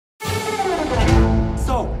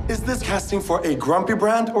Is this casting for a grumpy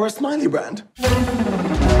brand or a smiley brand?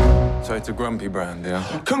 So it's a grumpy brand, yeah?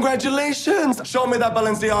 Congratulations! Show me that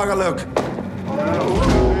Balenciaga look.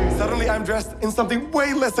 Suddenly I'm dressed in something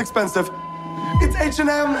way less expensive. It's H&M!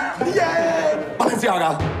 Yay!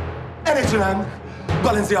 Balenciaga! And H&M!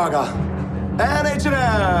 Balenciaga! And H&M!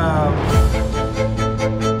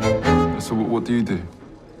 So what do you do?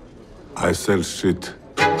 I sell shit.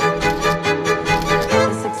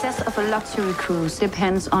 The success of a luxury cruise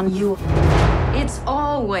depends on you. It's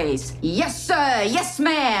always, yes, sir, yes,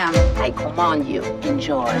 ma'am. I command you,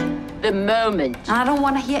 enjoy the moment. I don't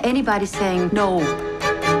want to hear anybody saying no.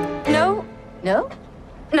 No? No?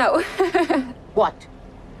 No. What?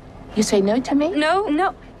 You say no to me? No,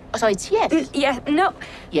 no. So it's yes? Yeah, no.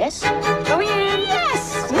 Yes? Oh, yeah.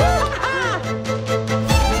 Yes!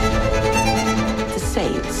 The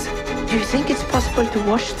sails. Do you think it's possible to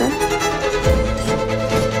wash them?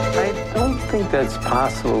 I don't think that's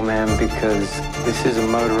possible, ma'am, because this is a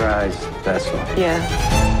motorized vessel. Yeah.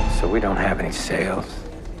 So we don't have any sails.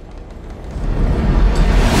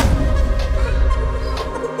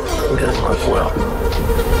 It doesn't look well.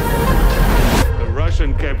 A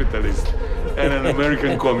Russian capitalist and an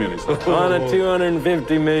American communist. On a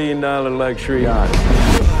 $250 million luxury yacht.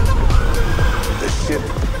 The ship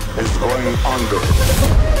is going under.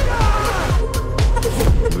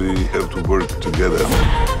 We have to work together,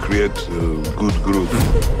 create a good group,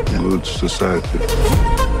 good society.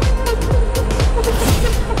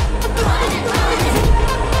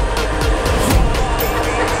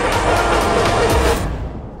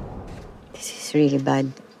 This is really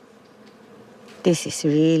bad. This is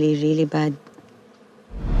really, really bad.